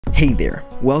Hey there,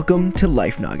 welcome to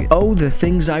Life Noggin. Oh, the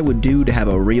things I would do to have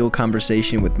a real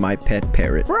conversation with my pet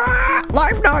parrot.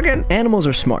 Life Noggin! Animals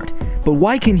are smart, but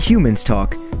why can humans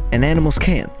talk and animals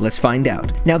can't? Let's find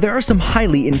out. Now, there are some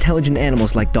highly intelligent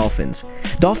animals like dolphins.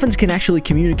 Dolphins can actually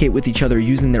communicate with each other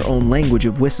using their own language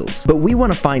of whistles. But we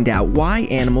want to find out why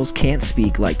animals can't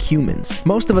speak like humans.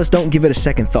 Most of us don't give it a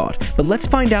second thought, but let's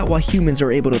find out why humans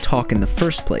are able to talk in the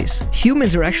first place.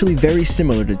 Humans are actually very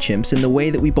similar to chimps in the way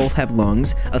that we both have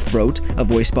lungs, a throat, a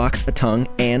voice box, a tongue,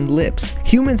 and lips.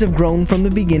 Humans have grown from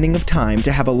the beginning of time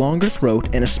to have a longer throat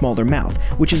and a smaller mouth,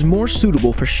 which is more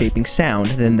suitable for shaping sound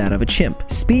than that of a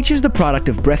chimp. Speech is the product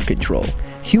of breath control.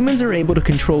 Humans are able to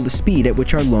control the speed at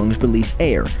which our lungs release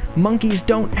air. Monkeys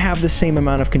don't have the same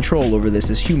amount of control over this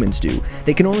as humans do.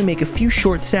 They can only make a few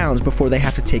short sounds before they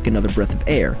have to take another breath of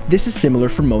air. This is similar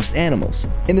for most animals.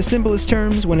 In the simplest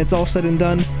terms, when it's all said and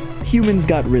done, humans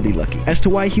got really lucky. As to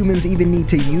why humans even need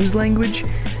to use language,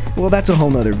 well, that's a whole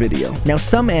nother video. Now,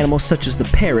 some animals, such as the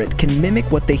parrot, can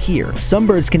mimic what they hear. Some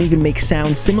birds can even make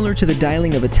sounds similar to the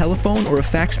dialing of a telephone or a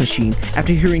fax machine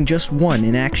after hearing just one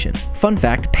in action. Fun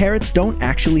fact, parrots don't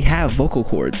actually have vocal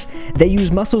cords. They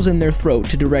use muscles in their throat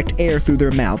to direct air through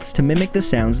their mouths to mimic the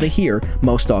sounds they hear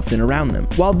most often around them.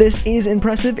 While this is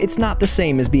impressive, it's not the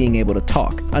same as being able to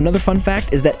talk. Another fun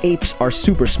fact is that apes are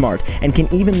super smart and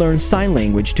can even learn sign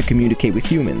language to communicate with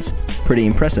humans. Pretty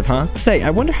impressive, huh? Say, I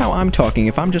wonder how I'm talking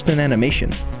if I'm just an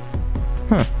animation.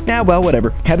 Huh. Yeah, well,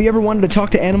 whatever. Have you ever wanted to talk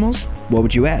to animals? What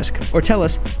would you ask? Or tell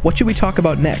us, what should we talk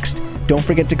about next? Don't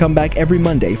forget to come back every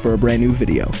Monday for a brand new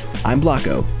video. I'm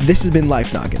Blocko. This has been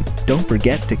Life Noggin. Don't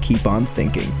forget to keep on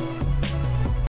thinking.